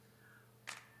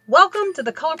Welcome to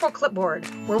the Colorful Clipboard,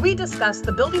 where we discuss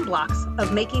the building blocks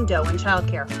of making dough in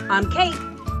childcare. I'm Kate.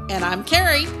 And I'm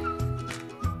Carrie.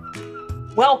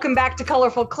 Welcome back to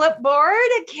Colorful Clipboard.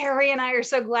 Carrie and I are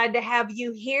so glad to have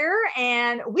you here,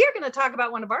 and we're going to talk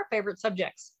about one of our favorite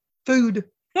subjects, food.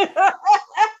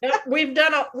 We've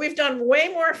done way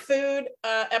more food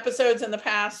episodes in the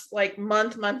past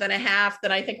month and a half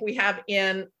than I think we have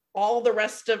in all the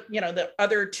rest of the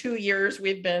other 2 years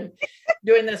we've been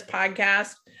doing this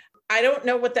podcast. I don't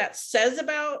know what that says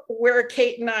about where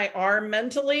Kate and I are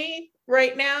mentally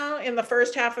right now in the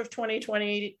first half of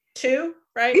 2022,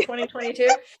 right? 2022.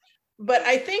 But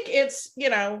I think it's,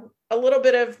 a little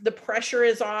bit of the pressure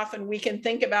is off and we can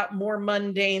think about more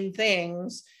mundane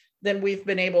things than we've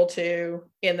been able to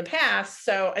in the past.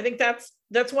 So I think that's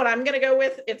what I'm going to go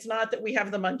with. It's not that we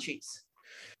have the munchies.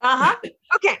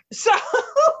 Okay. So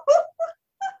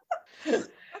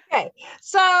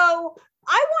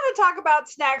I want to talk about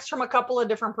snacks from a couple of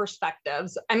different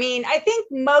perspectives. I mean, I think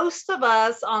most of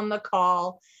us on the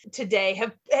call today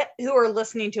who are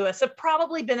listening to us have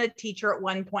probably been a teacher at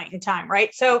one point in time,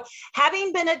 right? So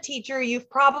having been a teacher,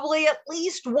 you've probably at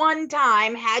least one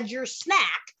time had your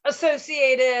snack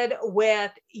associated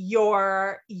with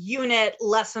your unit,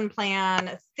 lesson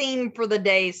plan, theme for the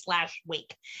day /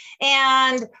 week.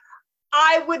 And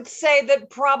I would say that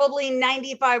probably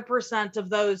 95% of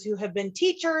those who have been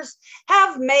teachers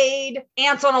have made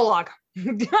ants on a log.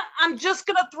 I'm just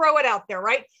going to throw it out there,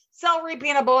 right? Celery,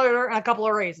 peanut butter, and a couple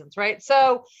of raisins, right?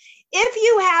 So if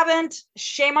you haven't,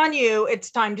 shame on you,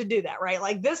 it's time to do that,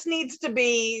 right? This needs to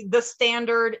be the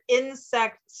standard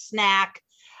insect snack.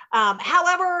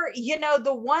 However,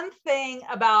 the one thing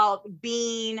about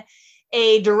being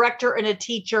a director and a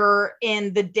teacher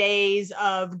in the days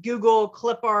of Google,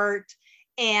 Clipart,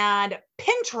 and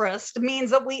Pinterest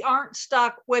means that we aren't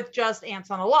stuck with just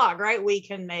ants on a log, right? We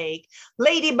can make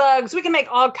ladybugs, we can make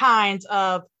all kinds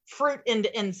of fruit and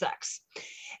insects.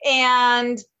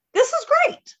 And this is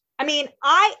great. I mean,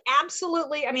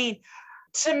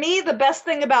 to me, the best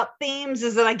thing about themes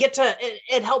is that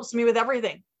it helps me with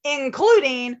everything,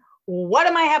 including what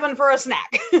am I having for a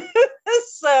snack?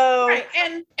 So right.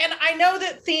 And I know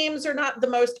that themes are not the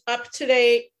most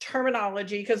up-to-date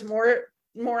terminology because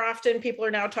more often people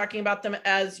are now talking about them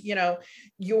as,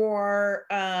 your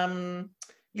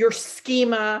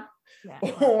schema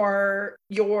or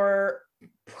your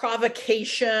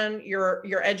provocation,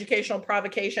 your educational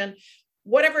provocation,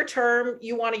 whatever term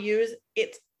you want to use,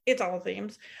 it's all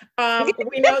themes.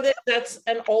 We know that that's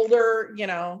an older,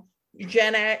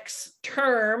 Gen X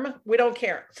term. We don't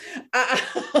care. But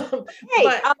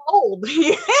I'm old.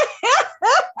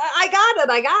 I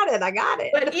got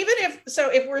it. But even if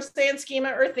we're saying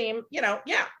schema or theme,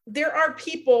 there are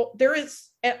people,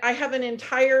 I have an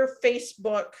entire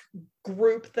Facebook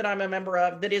group that I'm a member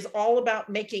of that is all about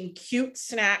making cute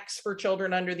snacks for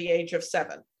children under the age of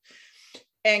 7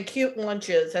 and cute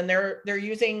lunches. And they're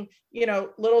using,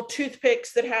 little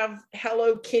toothpicks that have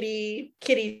Hello Kitty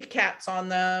cats on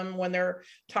them when they're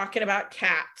talking about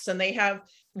cats. And they have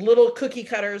little cookie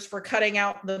cutters for cutting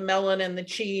out the melon and the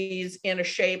cheese in a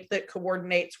shape that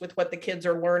coordinates with what the kids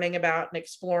are learning about and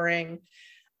exploring.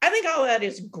 I think all that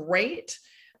is great.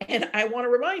 And I want to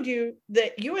remind you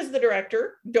that you as the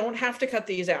director don't have to cut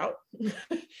these out.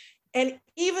 And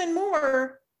even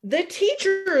more, the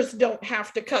teachers don't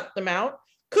have to cut them out.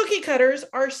 Cookie cutters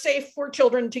are safe for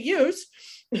children to use.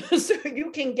 So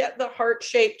you can get the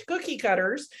heart-shaped cookie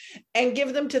cutters and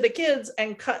give them to the kids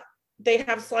and cut. They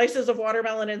have slices of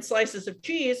watermelon and slices of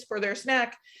cheese for their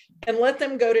snack and let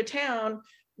them go to town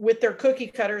with their cookie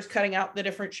cutters, cutting out the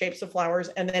different shapes of flowers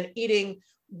and then eating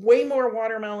way more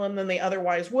watermelon than they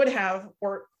otherwise would have.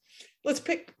 Or let's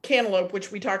pick cantaloupe,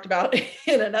 which we talked about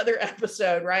in another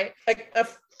episode, right? A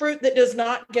fruit that does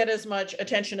not get as much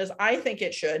attention as I think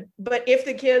it should. But if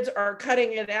the kids are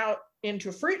cutting it out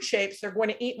into fruit shapes, they're going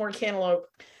to eat more cantaloupe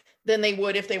than they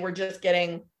would if they were just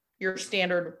getting your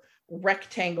standard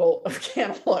rectangle of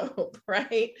cantaloupe,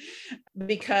 right?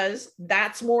 Because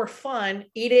that's more fun.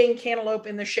 Eating cantaloupe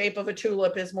in the shape of a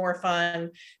tulip is more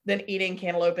fun than eating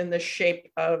cantaloupe in the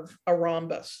shape of a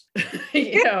rhombus.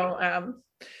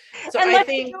 So I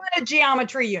think you're doing a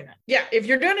geometry unit. Yeah, if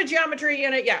you're doing a geometry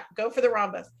unit, go for the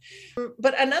rhombus.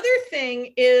 But another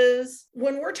thing is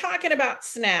when we're talking about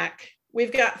snack,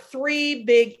 we've got 3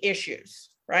 big issues,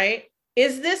 right?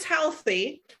 Is this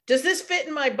healthy? Does this fit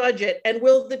in my budget? And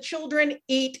will the children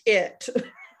eat it?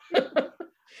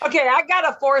 Okay, I got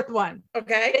a 4th one.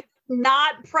 Okay. It's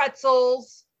not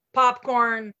pretzels,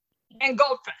 popcorn, and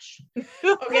goldfish.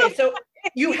 Okay, so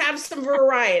you have some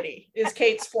variety is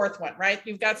Kate's 4th one, right?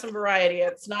 You've got some variety.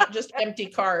 It's not just empty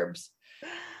carbs.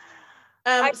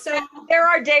 So there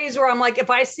are days where I'm like, if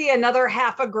I see another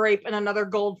half a grape and another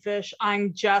goldfish,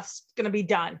 I'm just going to be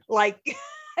done. Like,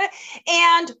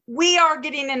 and we are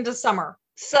getting into summer.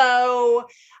 So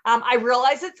I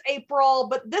realize it's April,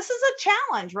 but this is a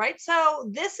challenge, right? So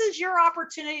this is your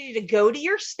opportunity to go to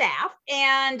your staff,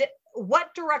 and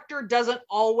what director doesn't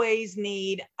always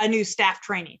need a new staff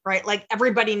training, right? Like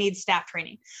everybody needs staff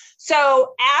training.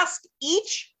 So ask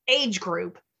each age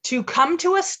group to come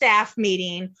to a staff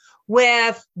meeting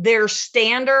with their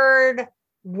standard,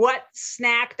 what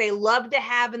snack they love to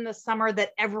have in the summer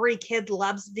that every kid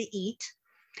loves to eat,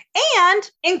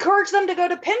 and encourage them to go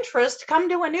to Pinterest, come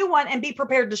to a new one, and be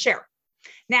prepared to share.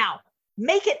 Now,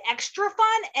 make it extra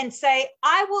fun and say,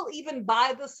 I will even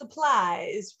buy the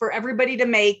supplies for everybody to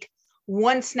make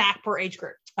one snack per age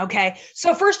group. Okay.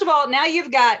 So first of all, now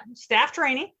you've got staff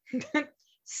training,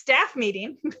 staff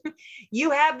meeting.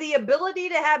 You have the ability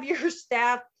to have your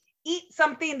staff eat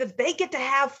something that they get to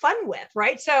have fun with,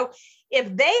 right? So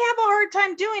if they have a hard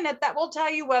time doing it, that will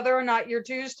tell you whether or not your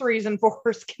 2s, 3s, and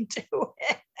 4s can do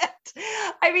it.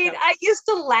 I mean, I used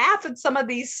to laugh at some of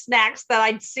these snacks that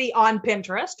I'd see on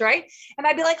Pinterest, right? And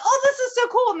I'd be like, oh, this is so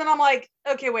cool. And then I'm like,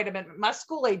 okay, wait a minute. My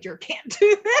school ager can't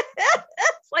do this.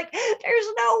 It's like, there's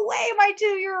no way my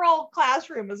 2-year-old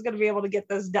classroom is going to be able to get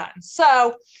this done.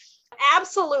 So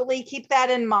absolutely keep that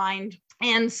in mind.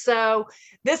 And so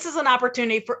this is an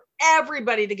opportunity for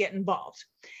everybody to get involved.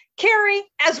 Carrie,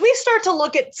 as we start to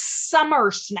look at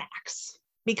summer snacks,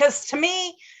 because to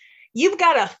me, you've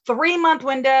got a 3-month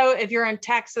window if you're in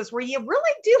Texas where you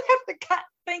really do have to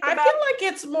think about. I feel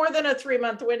like it's more than a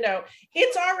 3-month window.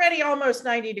 It's already almost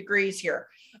 90 degrees here.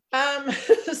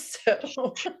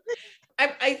 So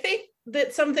I think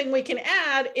that something we can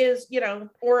add is,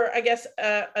 or I guess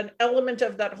an element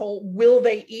of that whole will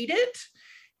they eat it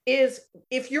is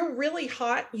if you're really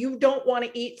hot, you don't want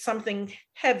to eat something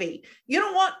heavy. You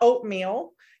don't want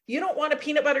oatmeal. You don't want a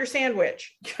peanut butter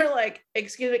sandwich. You're like,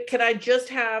 excuse me, can I just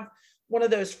have one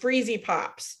of those Freezy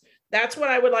Pops? That's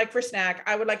what I would like for snack.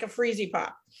 I would like a Freezy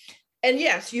Pop. And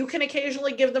yes, you can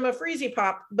occasionally give them a Freezy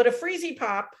Pop, but a Freezy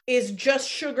Pop is just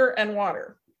sugar and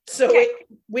water. So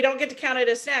we don't get to count it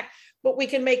as snack, but we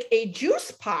can make a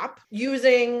juice pop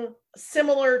using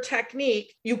similar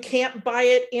technique. You can't buy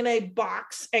it in a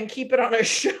box and keep it on a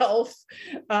shelf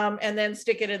and then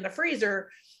stick it in the freezer.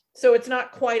 So it's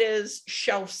not quite as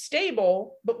shelf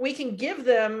stable, but we can give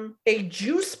them a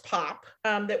juice pop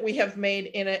that we have made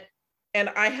in it. And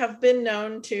I have been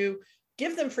known to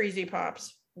give them Freezy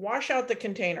Pops, wash out the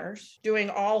containers, doing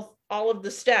all of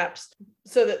the steps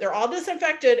so that they're all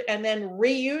disinfected, and then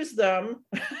reuse them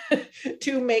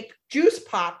to make juice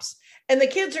pops. And the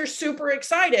kids are super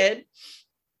excited.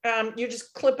 You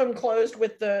just clip them closed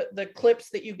with the clips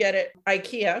that you get at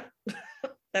IKEA.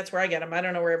 That's where I get them. I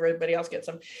don't know where everybody else gets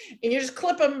them. And you just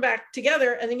clip them back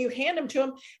together and then you hand them to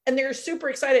them and they're super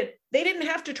excited. They didn't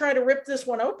have to try to rip this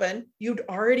one open. You'd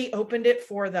already opened it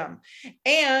for them.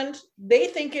 And they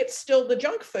think it's still the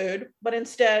junk food, but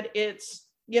instead it's,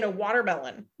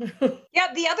 watermelon.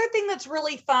 Yeah. The other thing that's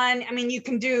really fun, I mean, you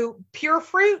can do pure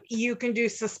fruit, you can do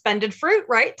suspended fruit,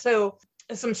 right? So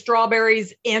some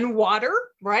strawberries in water,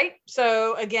 right?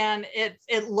 So again,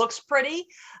 it looks pretty.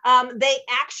 They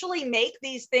actually make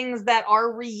these things that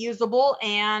are reusable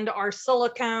and are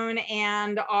silicone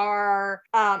and are,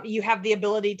 you have the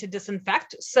ability to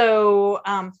disinfect. So,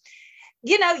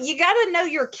 you got to know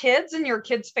your kids and your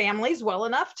kids' families well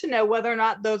enough to know whether or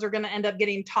not those are going to end up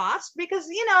getting tossed, because,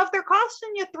 if they're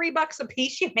costing you $3 a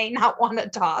piece, you may not want to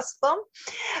toss them.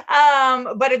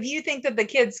 But if you think that the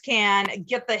kids can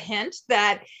get the hint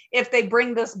that if they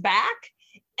bring this back,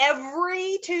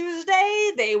 every Tuesday,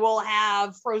 they will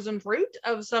have frozen fruit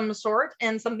of some sort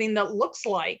and something that looks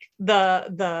like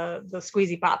the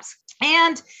Squeezy Pops.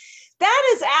 And that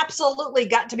has absolutely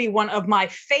got to be one of my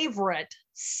favorite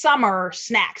summer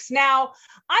snacks. Now,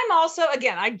 I'm also,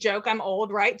 again, I joke I'm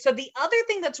old, right? So the other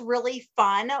thing that's really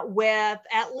fun with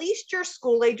at least your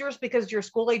school agers, because your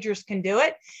school agers can do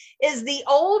it, is the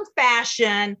old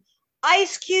fashioned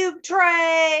ice cube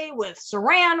tray with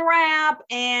saran wrap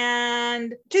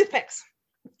and toothpicks,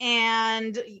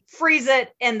 and freeze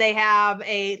it, and they have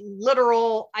a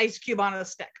literal ice cube on a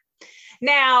stick.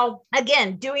 Now,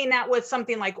 again, doing that with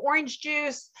something like orange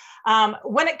juice.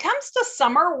 When it comes to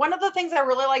summer, one of the things I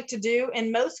really like to do,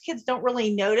 and most kids don't really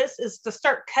notice, is to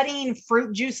start cutting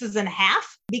fruit juices in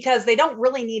half, because they don't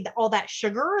really need all that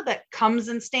sugar that comes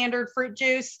in standard fruit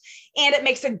juice, and it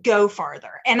makes it go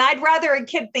farther. And I'd rather a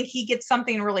kid think he gets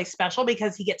something really special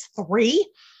because he gets 3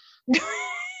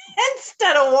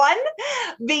 instead of 1,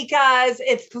 because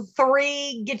if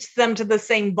 3 gets them to the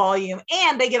same volume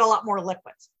and they get a lot more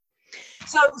liquids.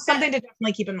 So something to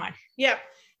definitely keep in mind. Yeah.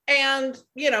 And,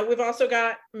 we've also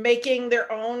got making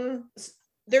their own.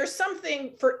 There's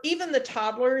something for even the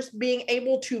toddlers being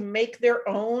able to make their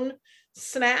own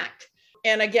snack.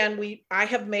 And again, I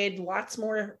have made lots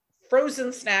more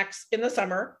frozen snacks in the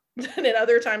summer than in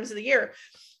other times of the year.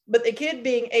 But the kid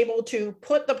being able to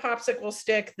put the popsicle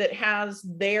stick that has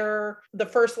the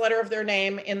first letter of their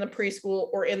name in the preschool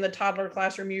or in the toddler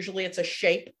classroom, usually it's a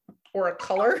shape or a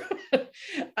color,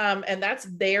 and that's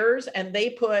theirs. And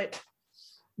they put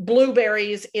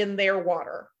blueberries in their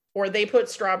water, or they put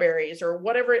strawberries or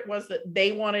whatever it was that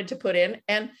they wanted to put in.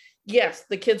 And yes,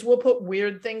 the kids will put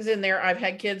weird things in there. I've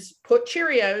had kids put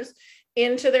Cheerios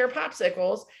into their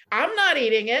popsicles. I'm not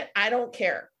eating it. I don't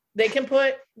care. They can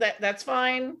put that. That's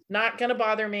fine. Not going to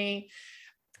bother me.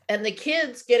 And the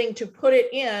kids getting to put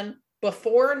it in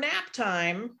before nap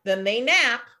time, then they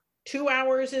nap. 2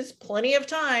 hours is plenty of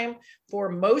time for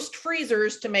most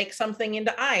freezers to make something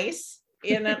into ice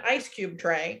in an ice cube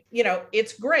tray.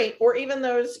 It's great. Or even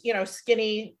those,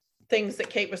 skinny things that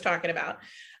Kate was talking about,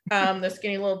 the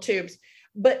skinny little tubes.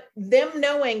 But them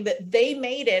knowing that they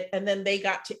made it and then they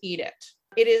got to eat it.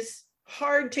 It is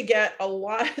hard to get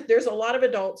there's a lot of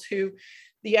adults who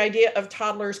the idea of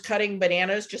toddlers cutting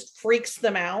bananas just freaks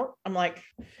them out. I'm like,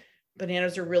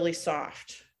 bananas are really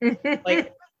soft.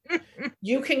 Like,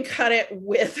 you can cut it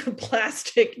with a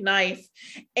plastic knife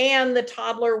and the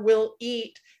toddler will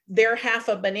eat their half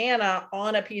a banana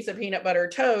on a piece of peanut butter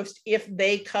toast if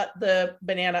they cut the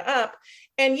banana up.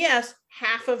 And yes,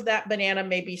 half of that banana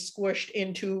may be squished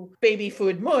into baby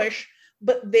food mush,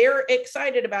 but they're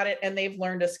excited about it and they've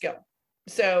learned a skill.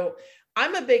 So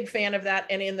I'm a big fan of that.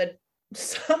 And in the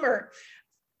summer,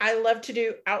 I love to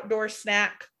do outdoor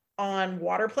snack on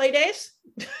water play days.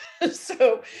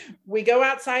 So we go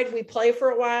outside, we play for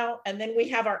a while, and then we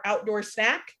have our outdoor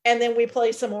snack, and then we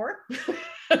play some more.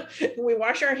 We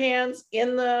wash our hands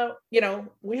in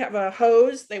we have a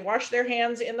hose. They wash their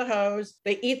hands in the hose.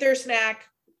 They eat their snack,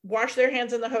 wash their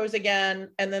hands in the hose again,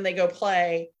 and then they go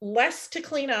play. Less to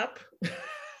clean up.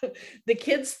 The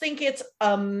kids think it's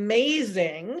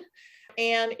amazing,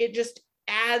 and it just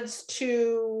adds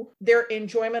to their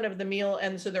enjoyment of the meal.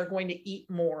 And so they're going to eat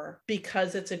more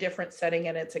because it's a different setting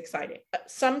and it's exciting.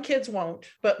 Some kids won't,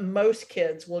 but most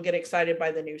kids will get excited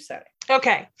by the new setting.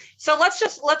 Okay. So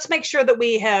let's make sure that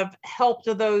we have helped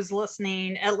those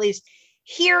listening at least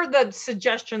hear the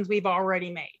suggestions we've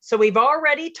already made. So we've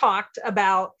already talked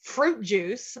about fruit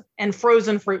juice and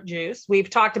frozen fruit juice. We've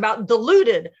talked about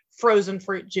diluted frozen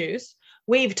fruit juice.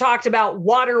 We've talked about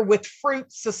water with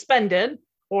fruit suspended,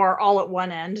 or all at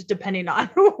one end, depending on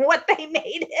what they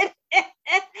made it.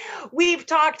 We've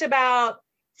talked about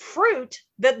fruit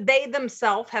that they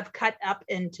themselves have cut up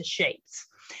into shapes.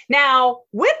 Now,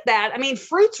 with that,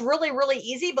 fruit's really, really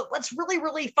easy, but what's really,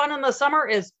 really fun in the summer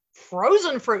is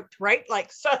frozen fruit, right?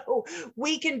 Like, so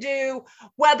we can do,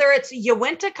 whether it's you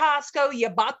went to Costco, you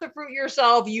bought the fruit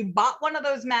yourself, you bought one of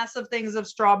those massive things of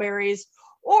strawberries,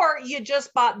 or you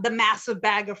just bought the massive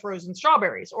bag of frozen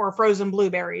strawberries or frozen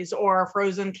blueberries or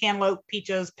frozen cantaloupe,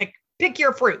 peaches, pick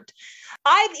your fruit.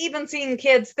 I've even seen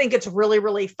kids think it's really,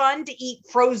 really fun to eat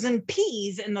frozen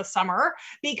peas in the summer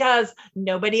because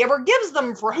nobody ever gives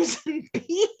them frozen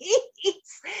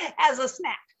peas as a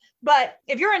snack. But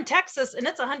if you're in Texas and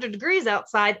it's 100 degrees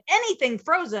outside, anything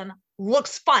frozen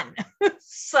looks fun.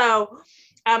 So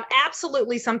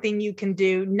absolutely something you can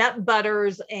do. Nut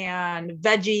butters and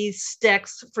veggie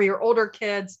sticks for your older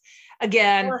kids.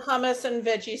 Again, or hummus and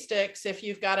veggie sticks if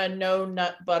you've got a no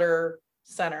nut butter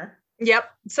center.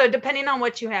 Yep. So depending on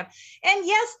what you have. And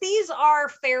yes, these are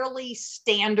fairly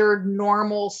standard,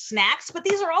 normal snacks, but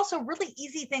these are also really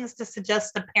easy things to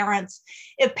suggest to parents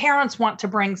if parents want to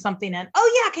bring something in.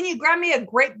 Oh yeah, can you grab me a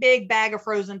great big bag of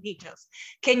frozen peaches?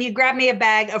 Can you grab me a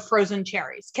bag of frozen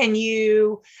cherries? Can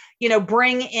you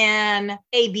bring in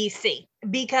ABC?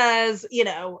 Because,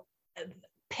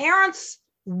 parents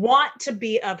want to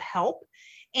be of help.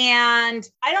 And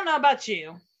I don't know about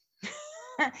you,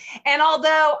 and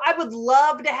although I would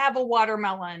love to have a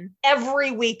watermelon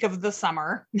every week of the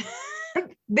summer,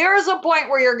 there is a point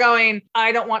where you're going,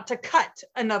 I don't want to cut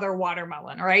another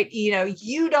watermelon, right?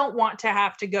 You don't want to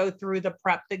have to go through the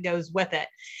prep that goes with it.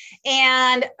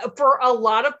 And for a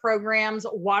lot of programs,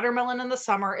 watermelon in the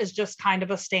summer is just kind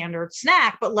of a standard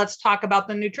snack, but let's talk about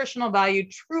the nutritional value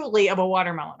truly of a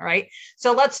watermelon, right?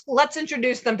 So let's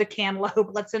introduce them to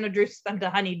cantaloupe. Let's introduce them to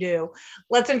honeydew.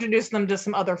 Let's introduce them to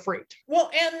some other fruit. Well,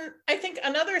 and I think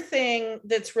another thing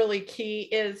that's really key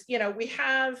is,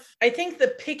 I think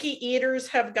the picky eaters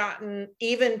have gotten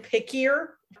even pickier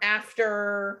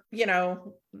after,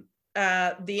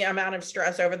 the amount of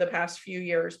stress over the past few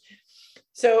years.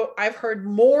 So I've heard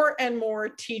more and more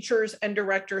teachers and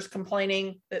directors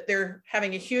complaining that they're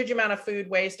having a huge amount of food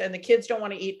waste and the kids don't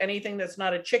want to eat anything that's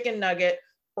not a chicken nugget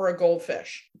or a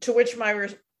goldfish. To which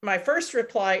my first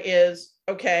reply is,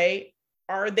 okay,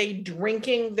 are they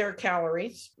drinking their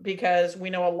calories? Because we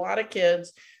know a lot of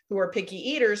kids who are picky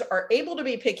eaters are able to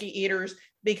be picky eaters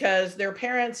because their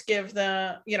parents give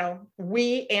them,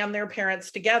 we and their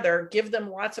parents together give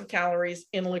them lots of calories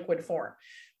in liquid form.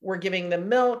 We're giving them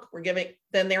milk,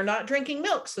 then they're not drinking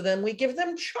milk. So then we give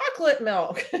them chocolate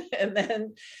milk. And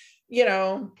then,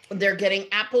 they're getting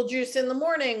apple juice in the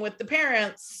morning with the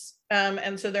parents.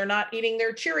 And so they're not eating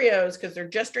their Cheerios because they're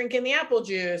just drinking the apple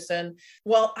juice. And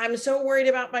well, I'm so worried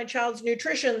about my child's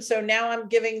nutrition. So now I'm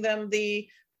giving them the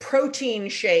protein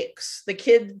shakes, the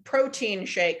kid protein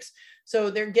shakes.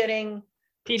 So they're getting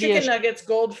chicken nuggets,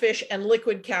 goldfish, and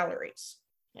liquid calories.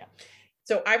 Yeah.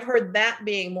 So I've heard that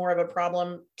being more of a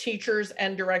problem. Teachers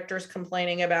and directors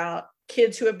complaining about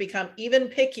kids who have become even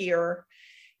pickier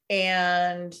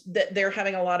and that they're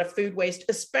having a lot of food waste,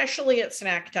 especially at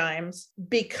snack times,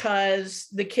 because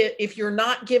the kid, if you're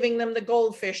not giving them the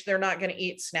goldfish, they're not going to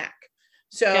eat snack.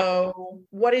 So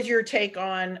What is your take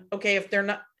on, okay, if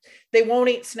they won't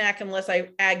eat snack unless I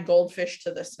add goldfish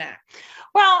to the snack?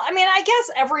 Well, I mean, I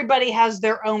guess everybody has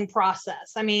their own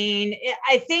process. I mean,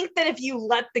 I think that if you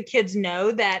let the kids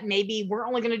know that maybe we're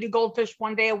only going to do goldfish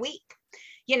one day a week,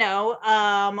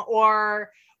 or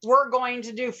we're going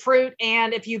to do fruit,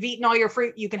 and if you've eaten all your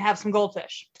fruit, you can have some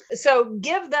goldfish. So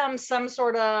give them some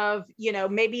sort of,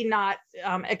 maybe not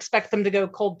expect them to go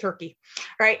cold turkey,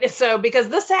 right? So because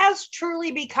this has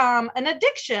truly become an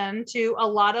addiction to a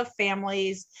lot of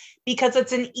families because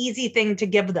it's an easy thing to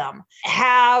give them.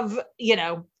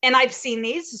 And I've seen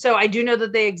these, so I do know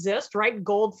that they exist, right?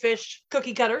 Goldfish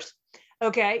cookie cutters.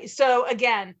 Okay, so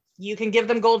again, you can give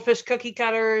them goldfish cookie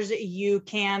cutters. You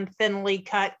can thinly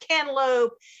cut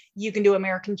cantaloupe. You can do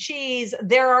American cheese.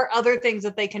 There are other things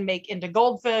that they can make into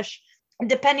goldfish,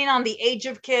 depending on the age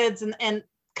of kids and kind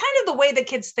of the way the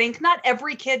kids think. Not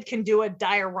every kid can do a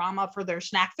diorama for their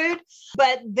snack food,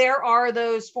 but there are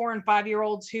those 4 and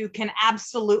 5-year-olds who can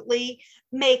absolutely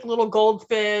make little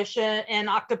goldfish and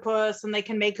octopus, and they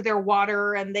can make their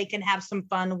water and they can have some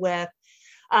fun with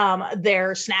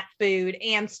their snack food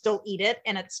and still eat it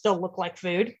and it still look like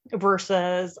food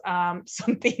versus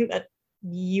something that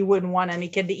you wouldn't want any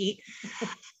kid to eat.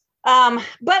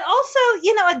 But also,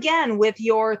 again, with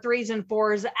your 3s and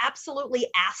 4s, absolutely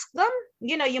ask them.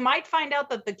 You might find out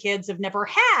that the kids have never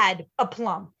had a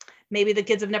plum. Maybe the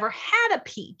kids have never had a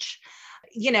peach.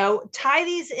 Tie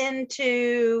these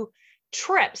into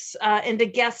trips, into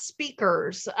guest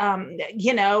speakers.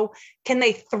 Can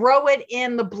they throw it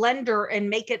in the blender and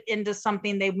make it into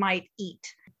something they might eat?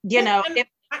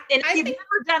 If you've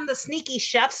never done the Sneaky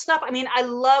Chef stuff, I mean, I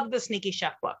love the Sneaky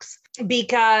Chef books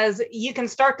because you can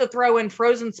start to throw in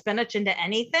frozen spinach into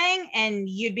anything and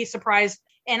you'd be surprised.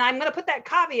 And I'm going to put that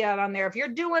caveat on there. If you're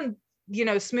doing,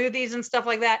 smoothies and stuff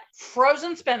like that,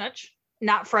 frozen spinach,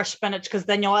 not fresh spinach, because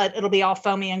then it'll be all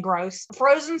foamy and gross.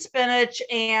 Frozen spinach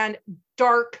and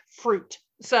dark fruit.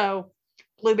 So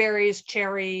blueberries,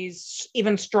 cherries,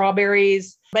 even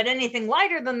strawberries. But anything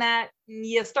lighter than that,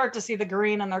 you start to see the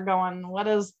green and they're going, what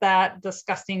is that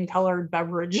disgusting colored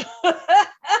beverage?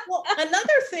 Well,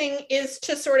 another thing is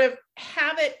to sort of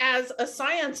have it as a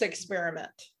science experiment.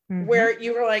 Mm-hmm. Where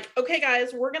you were like, okay,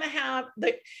 guys, we're going to have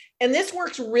and this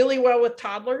works really well with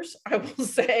toddlers. I will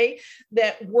say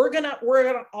that we're going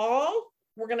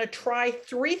to try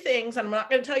 3 things. And I'm not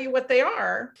going to tell you what they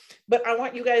are, but I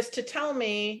want you guys to tell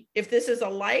me if this is a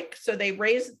like. So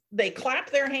they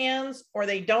clap their hands, or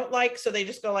they don't like. So they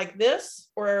just go like this,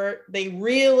 or they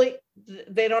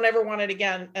don't ever want it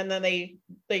again. And then they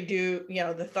do,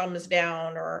 the thumbs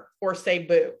down or say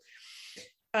boo.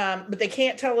 But they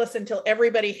can't tell us until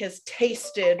everybody has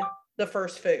tasted the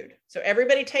first food. So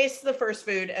everybody tastes the first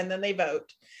food and then they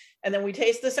vote. And then we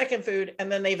taste the second food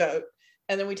and then they vote.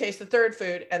 And then we taste the third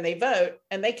food and they vote,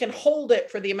 and they can hold it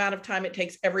for the amount of time it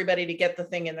takes everybody to get the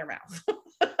thing in their mouth.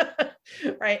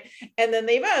 Right. And then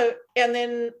they vote. And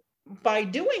then by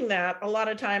doing that, a lot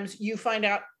of times you find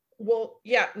out, well,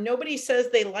 yeah, nobody says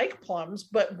they like plums,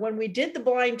 but when we did the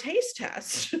blind taste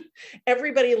test,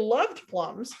 everybody loved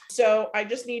plums. So I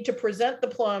just need to present the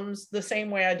plums the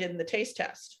same way I did in the taste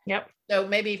test. Yep. So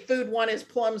maybe food 1 is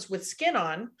plums with skin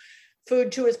on,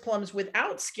 food 2 is plums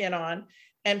without skin on,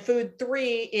 and food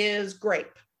 3 is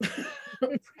grape.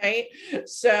 Right.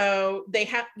 So they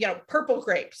have, purple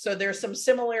grape. So there's some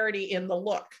similarity in the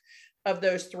look of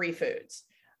those 3 foods.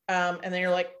 And then you're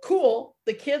like, cool,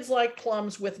 the kids like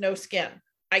plums with no skin.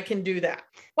 I can do that.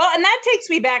 Well, and that takes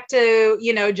me back to,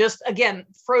 just again,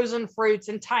 frozen fruits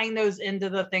and tying those into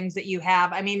the things that you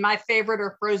have. I mean, my favorite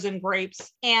are frozen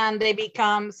grapes, and they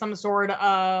become some sort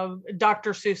of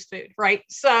Dr. Seuss food, right?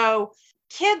 So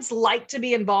kids like to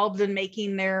be involved in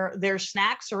making their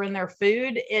snacks or in their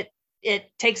food. It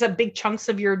takes up big chunks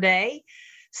of your day.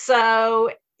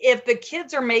 So if the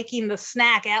kids are making the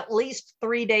snack at least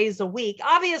 3 days a week,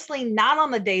 obviously not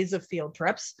on the days of field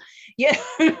trips. Yeah.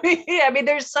 I mean,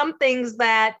 there's some things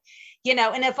that,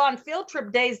 and if on field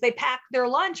trip days they pack their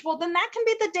lunch, well, then that can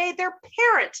be the day their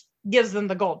parent gives them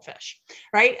the goldfish,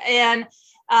 right? And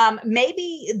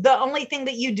maybe the only thing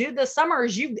that you do this summer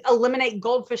is you eliminate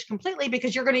goldfish completely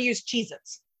because you're going to use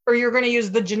Cheez-Its, or you're going to use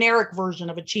the generic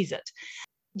version of a Cheez-It.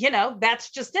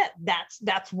 That's just it.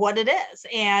 That's what it is.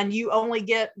 And you only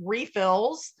get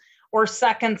refills or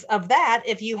seconds of that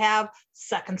if you have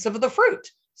seconds of the fruit.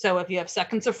 So if you have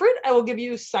seconds of fruit, I will give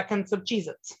you seconds of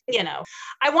Cheez-Its.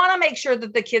 I want to make sure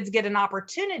that the kids get an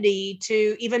opportunity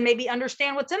to even maybe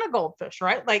understand what's in a goldfish,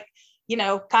 right? Like,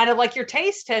 kind of like your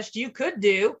taste test, you could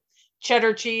do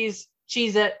cheddar cheese,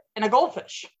 Cheez-It, and a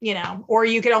goldfish, or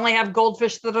you could only have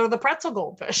goldfish that are the pretzel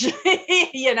goldfish,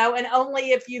 and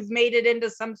only if you've made it into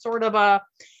some sort of a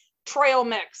trail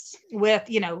mix with,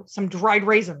 some dried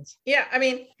raisins. Yeah. I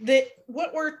mean,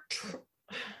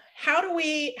 how do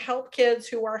we help kids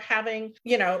who are having,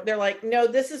 they're like, no,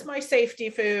 this is my safety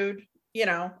food.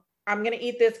 I'm going to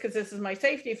eat this because this is my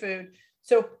safety food.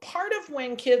 So part of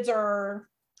when kids are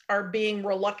being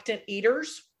reluctant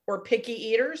eaters or picky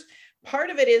eaters,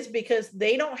 part of it is because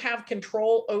they don't have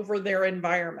control over their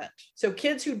environment. So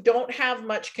kids who don't have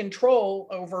much control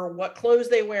over what clothes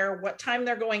they wear, what time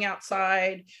they're going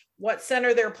outside, what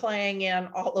center they're playing in,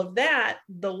 all of that,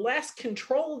 the less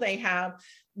control they have,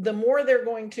 the more they're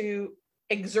going to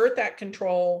exert that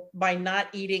control by not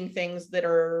eating things that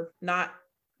are not,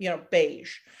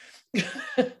 beige.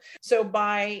 So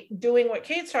by doing what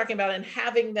Kate's talking about and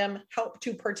having them help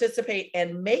to participate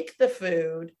and make the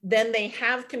food, then they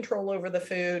have control over the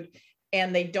food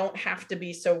and they don't have to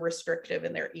be so restrictive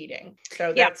in their eating.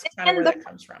 So that's kind of where that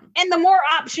comes from. And the more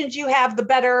options you have, the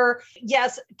better.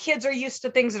 Yes, kids are used to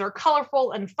things that are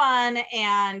colorful and fun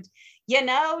and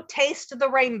taste the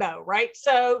rainbow, right?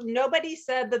 So nobody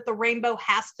said that the rainbow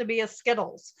has to be a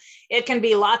Skittles. It can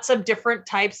be lots of different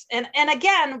types. And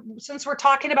again, since we're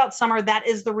talking about summer, that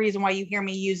is the reason why you hear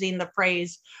me using the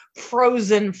phrase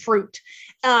frozen fruit.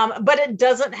 But it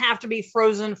doesn't have to be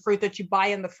frozen fruit that you buy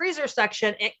in the freezer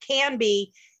section. It can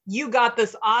be, you got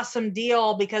this awesome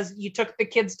deal because you took the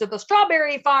kids to the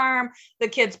strawberry farm, the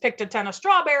kids picked a ton of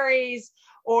strawberries,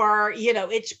 or,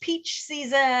 it's peach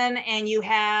season and you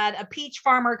had a peach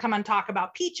farmer come and talk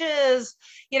about peaches,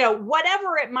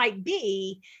 whatever it might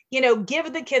be,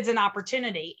 give the kids an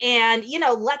opportunity and,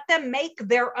 let them make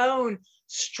their own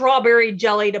strawberry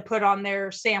jelly to put on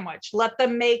their sandwich. Let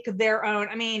them make their own.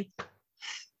 I mean,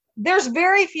 there's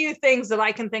very few things that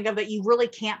I can think of that you really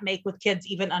can't make with kids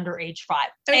even under age 5.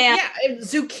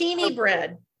 Zucchini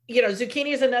bread.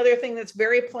 Zucchini is another thing that's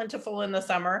very plentiful in the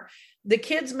summer. The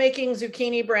kids making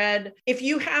zucchini bread. If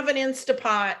you have an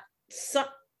Instapot,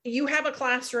 you have a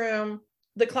classroom,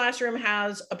 the classroom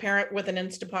has a parent with an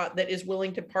Instapot that is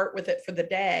willing to part with it for the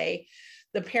day.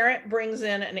 The parent brings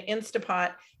in an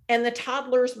Instapot and the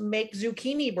toddlers make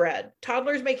zucchini bread.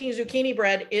 Toddlers making zucchini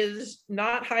bread is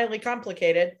not highly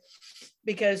complicated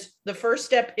because the first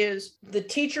step is the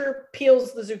teacher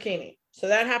peels the zucchini. So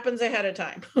that happens ahead of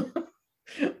time.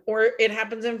 Or it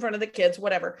happens in front of the kids,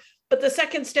 whatever. But the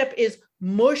second step is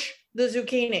mush the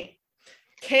zucchini.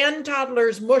 Can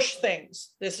toddlers mush things?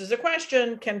 This is a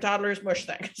question. Can toddlers mush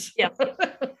things? Yeah.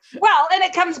 Well, and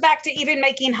it comes back to even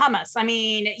making hummus. I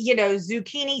mean,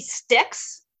 zucchini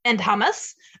sticks and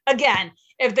hummus. Again,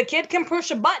 if the kid can push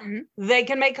a button, they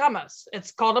can make hummus.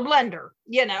 It's called a blender,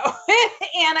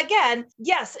 And again,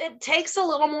 yes, it takes a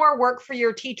little more work for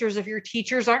your teachers if your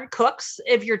teachers aren't cooks,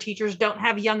 if your teachers don't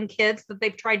have young kids that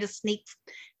they've tried to sneak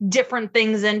different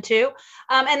things into.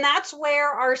 And that's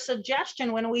where our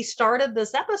suggestion when we started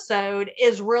this episode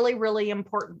is really, really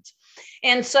important.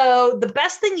 And so the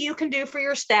best thing you can do for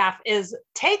your staff is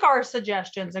take our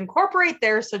suggestions, incorporate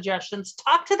their suggestions,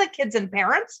 talk to the kids and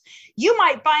parents. You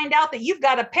might find out that you've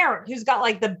got a parent who's got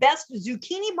like the best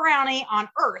zucchini brownie on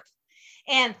earth.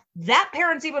 And that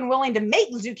parent's even willing to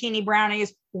make zucchini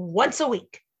brownies once a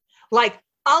week. Like,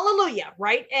 hallelujah,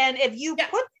 right? And if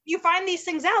you find these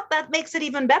things out, that makes it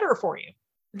even better for you.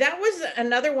 That was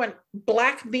another one,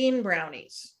 black bean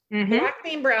brownies. Mm-hmm. Black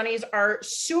bean brownies are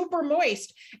super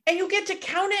moist and you get to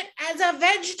count it as a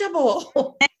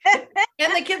vegetable.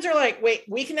 And the kids are like, wait,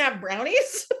 we can have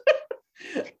brownies?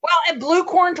 Well, and blue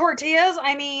corn tortillas,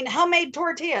 I mean, homemade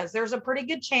tortillas. There's a pretty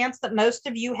good chance that most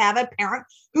of you have a parent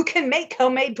who can make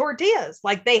homemade tortillas.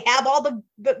 Like they have all the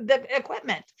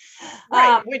equipment.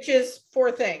 Right, which is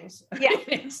 4 things. Yeah.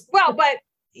 Well, but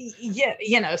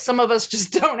yeah, some of us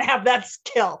just don't have that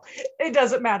skill. It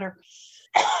doesn't matter.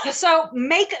 So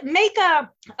make a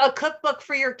cookbook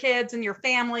for your kids and your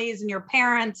families and your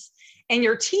parents and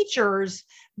your teachers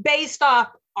based off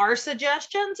our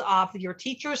suggestions, off your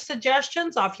teachers'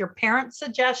 suggestions, off your parents'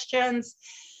 suggestions.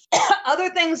 Other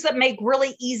things that make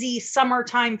really easy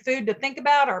summertime food to think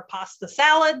about are pasta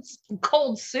salads,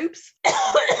 cold soups.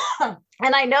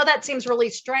 And I know that seems really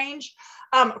strange.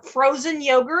 Frozen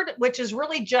yogurt, which is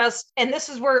really just, and this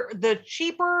is where the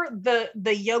cheaper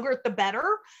the yogurt, the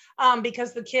better,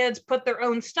 because the kids put their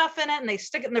own stuff in it and they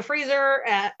stick it in the freezer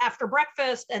after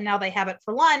breakfast, and now they have it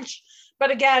for lunch.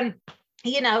 But again,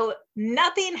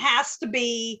 nothing has to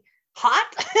be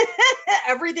hot.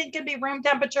 Everything can be room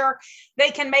temperature. They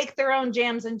can make their own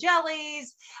jams and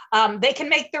jellies. They can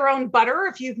make their own butter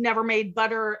if you've never made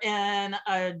butter in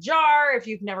a jar, if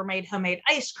you've never made homemade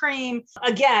ice cream.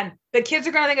 Again, the kids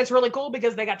are going to think it's really cool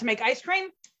because they got to make ice cream.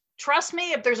 Trust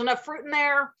me, if there's enough fruit in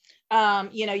there,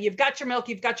 you've got your milk,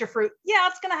 you've got your fruit. Yeah,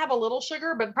 it's going to have a little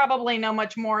sugar, but probably no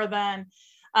much more than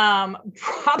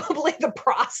probably the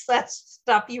processed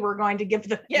stuff you were going to give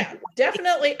them. Yeah,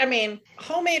 definitely. I mean,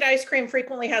 homemade ice cream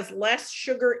frequently has less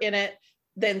sugar in it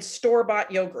than store-bought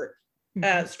yogurt,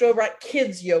 store-bought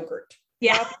kids yogurt.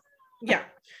 Yeah. Yeah.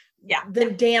 Yeah.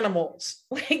 Than Danimals.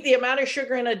 Like the amount of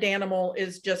sugar in a Danimal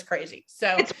is just crazy.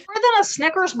 So it's more than a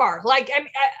Snickers bar. Like, I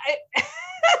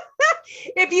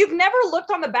if you've never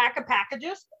looked on the back of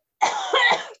packages,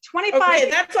 25. Okay,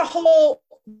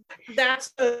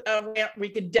 that's a rant we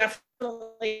could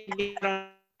definitely get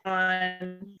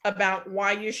on about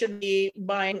why you should be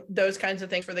buying those kinds of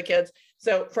things for the kids.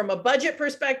 So from a budget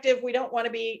perspective, we don't want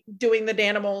to be doing the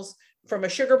Danimals. From a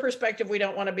sugar perspective, we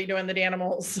don't want to be doing the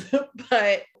Danimals.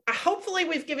 But hopefully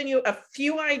we've given you a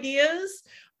few ideas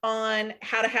on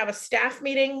how to have a staff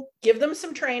meeting, give them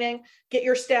some training, get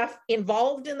your staff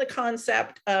involved in the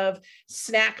concept of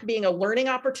snack being a learning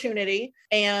opportunity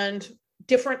and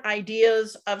different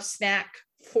ideas of snack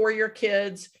for your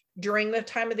kids during the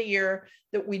time of the year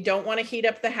that we don't want to heat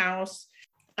up the house.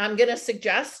 I'm going to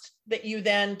suggest that you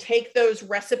then take those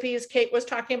recipes Kate was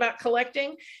talking about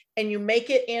collecting and you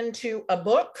make it into a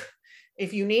book.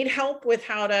 If you need help with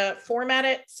how to format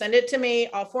it, send it to me.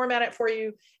 I'll format it for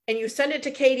you. And you send it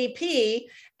to KDP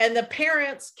and the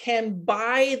parents can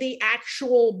buy the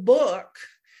actual book,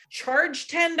 charge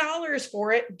 $10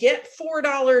 for it, get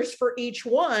 $4 for each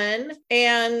one,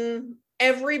 and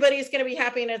everybody's going to be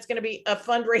happy. And it's going to be a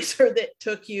fundraiser that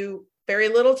took you very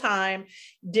little time,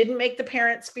 didn't make the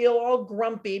parents feel all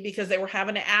grumpy because they were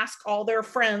having to ask all their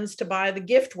friends to buy the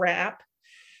gift wrap,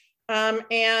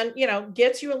 and,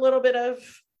 gets you a little bit of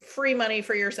free money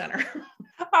for your center.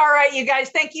 All right, you guys,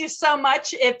 thank you so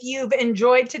much. If you've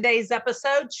enjoyed today's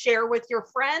episode, share with your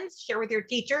friends, share with your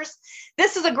teachers.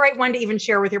 This is a great one to even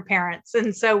share with your parents.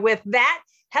 And so with that,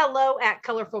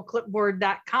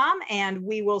 hello@colorfulclipboard.com, and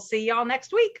we will see y'all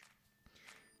next week.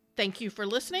 Thank you for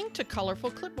listening to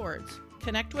Colorful Clipboards.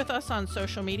 Connect with us on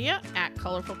social media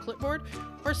 @ColorfulClipboard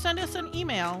or send us an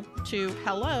email to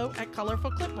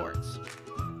hello@colorfulclipboards.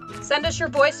 Send us your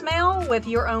voicemail with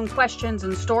your own questions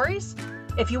and stories.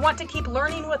 If you want to keep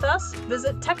learning with us,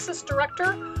 visit Texas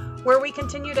Director, where we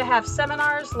continue to have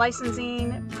seminars,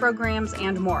 licensing, programs,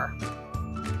 and more.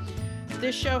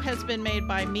 This show has been made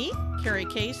by me, Carrie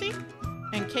Casey,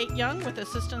 and Kate Young with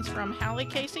assistance from Hallie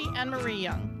Casey and Marie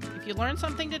Young. If you learned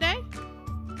something today,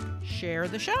 share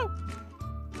the show.